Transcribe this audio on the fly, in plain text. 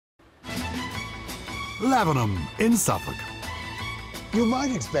Lavenham in Suffolk. You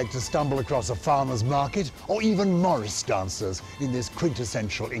might expect to stumble across a farmer's market or even Morris dancers in this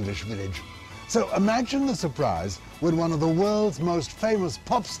quintessential English village. So imagine the surprise when one of the world's most famous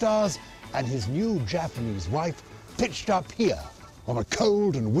pop stars and his new Japanese wife pitched up here on a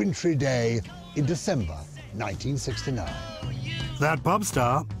cold and wintry day in December 1969. That pop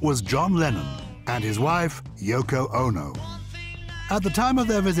star was John Lennon and his wife, Yoko Ono. At the time of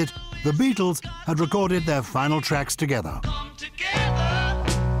their visit, the Beatles had recorded their final tracks together.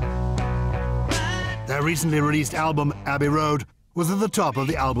 Their recently released album, Abbey Road, was at the top of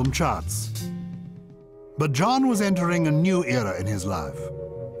the album charts. But John was entering a new era in his life.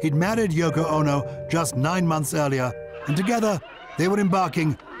 He'd married Yoko Ono just 9 months earlier, and together they were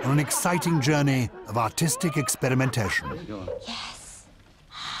embarking on an exciting journey of artistic experimentation. Yes.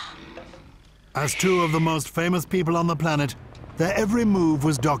 As two of the most famous people on the planet, their every move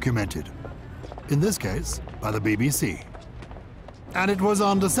was documented, in this case by the BBC. And it was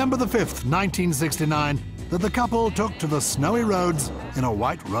on December the 5th, 1969, that the couple took to the snowy roads in a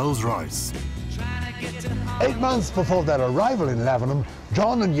white Rolls-Royce. 8 months before their arrival in Lavenham,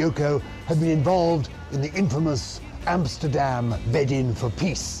 John and Yoko had been involved in the infamous Amsterdam bed-in for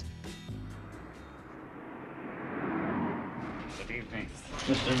peace. Good evening,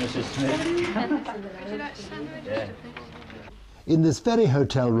 Mr. and Mrs. Smith. Yeah. In this very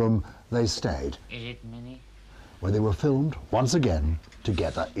hotel room they stayed, Is it Minnie? where they were filmed once again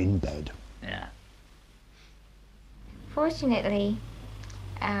together in bed. Yeah. Fortunately,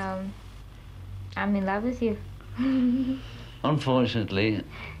 I'm in love with you. Unfortunately,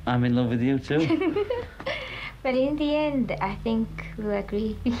 I'm in love with you too. But in the end, I think we'll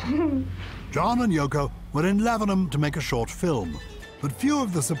agree. John and Yoko were in Lavenham to make a short film, but few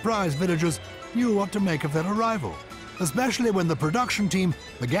of the surprised villagers knew what to make of their arrival, especially when the production team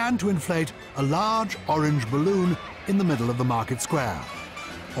began to inflate a large orange balloon in the middle of the market square.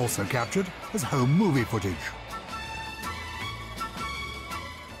 Also captured as home movie footage.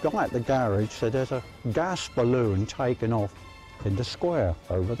 Guy at the garage said there's a gas balloon taking off in the square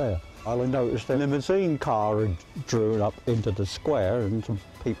over there. I noticed a limousine car had driven up into the square and some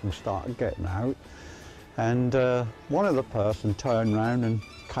people started getting out. And one of the person turned round and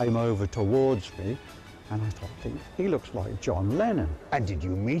came over towards me, and I thought, he looks like John Lennon. And did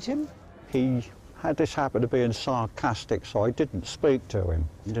you meet him? He had this habit of being sarcastic, so I didn't speak to him.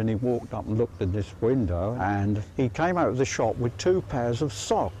 And then he walked up and looked in this window, and he came out of the shop with 2 pairs of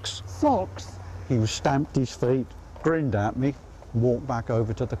socks. Socks? He stamped his feet, grinned at me, and walked back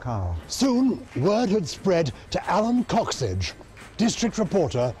over to the car. Soon, word had spread to Alan Coxedge, district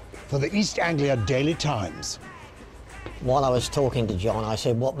reporter for the East Anglia Daily Times. While I was talking to John, I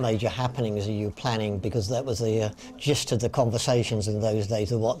said, what major happenings are you planning? Because that was the gist of the conversations in those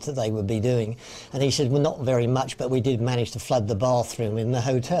days, of what they would be doing. And he said, well, not very much, but we did manage to flood the bathroom in the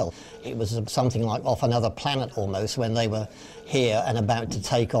hotel. It was something like off another planet almost, when they were here and about to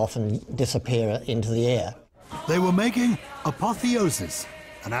take off and disappear into the air. They were making Apotheosis,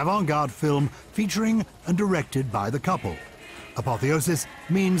 an avant-garde film featuring and directed by the couple. Apotheosis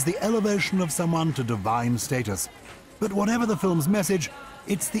means the elevation of someone to divine status. But whatever the film's message,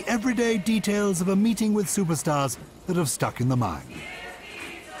 it's the everyday details of a meeting with superstars that have stuck in the mind.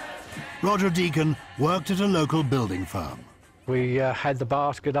 Roger Deacon worked at a local building firm. We had the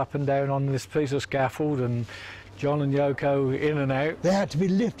basket up and down on this piece of scaffold, and John and Yoko in and out. They had to be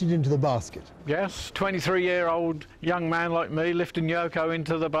lifted into the basket. Yes, 23-year-old young man like me lifting Yoko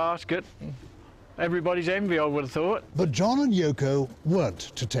into the basket. Everybody's envy, I would have thought. But John and Yoko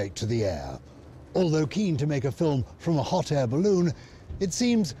weren't to take to the air. Although keen to make a film from a hot air balloon, it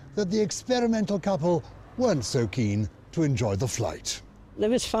seems that the experimental couple weren't so keen to enjoy the flight. There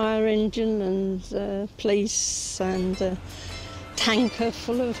was fire engine and police and a tanker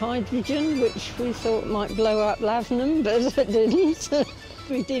full of hydrogen, which we thought might blow up Lavenham, but it didn't.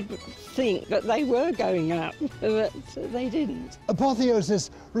 We did think that they were going up, but they didn't. Apotheosis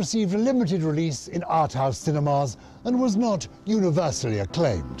received a limited release in art house cinemas and was not universally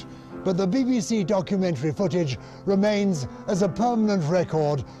acclaimed. But the BBC documentary footage remains as a permanent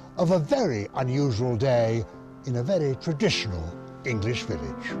record of a very unusual day in a very traditional English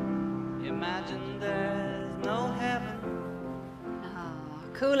village. Imagine there's no heaven.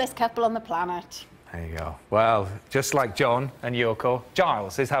 Coolest couple on the planet. There you go. Well, just like John and Yoko,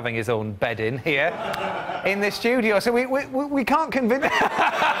 Giles is having his own bed in here in the studio, so we can't convince...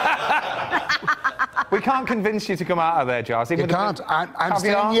 We can't convince you to come out of there, Giles. You can't. I'm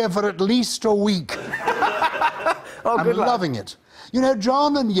staying here for at least a week. Oh, I'm loving it. You know,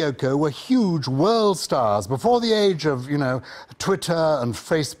 John and Yoko were huge world stars before the age of, you know, Twitter and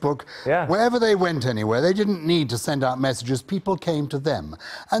Facebook. Yeah. Wherever they went anywhere, they didn't need to send out messages. People came to them.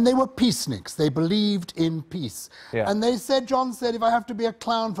 And they were peaceniks. They believed in peace. Yeah. And they said, John said, if I have to be a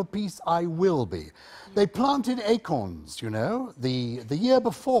clown for peace, I will be. They planted acorns, you know. The year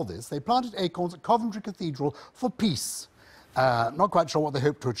before this, they planted acorns at Coventry Cathedral for peace. Not quite sure what they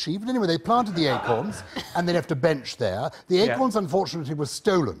hoped to achieve, but anyway, they planted the acorns and they left a bench there. The acorns, unfortunately, were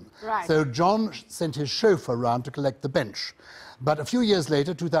stolen. Right. So John sent his chauffeur round to collect the bench. But a few years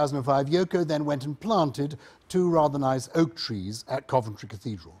later, 2005, Yoko then went and planted 2 rather nice oak trees at Coventry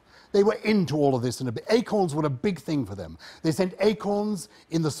Cathedral. They were into all of this, and acorns were a big thing for them. They sent acorns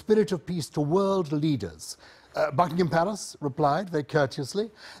in the spirit of peace to world leaders. Buckingham Palace replied very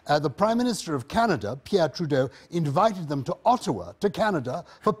courteously. The Prime Minister of Canada, Pierre Trudeau, invited them to Ottawa, to Canada,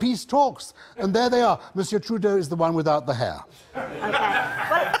 for peace talks. And there they are. Monsieur Trudeau is the one without the hair.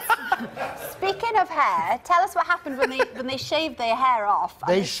 Okay. Well, speaking of hair, tell us what happened when they shaved their hair off.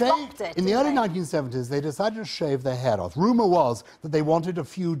 They shaved it. In the early 1970s, they decided to shave their hair off. Rumour was that they wanted a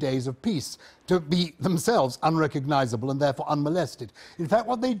few days of peace to be themselves unrecognisable and therefore unmolested. In fact,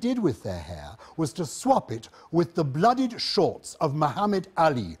 what they did with their hair was to swap it with the bloodied shorts of Muhammad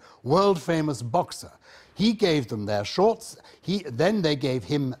Ali, world-famous boxer. He gave them their shorts, then they gave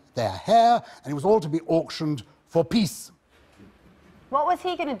him their hair, and it was all to be auctioned for peace. What was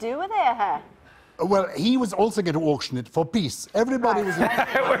he going to do with their hair? Well, he was also going to auction it for peace. Everybody was in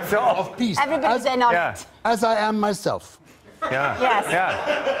of peace. Everybody's in on it. As I am myself. Yeah. Yes.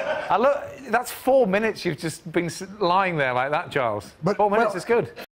 Yeah. Look, that's 4 minutes you've just been lying there like that, Giles. 4 minutes is good.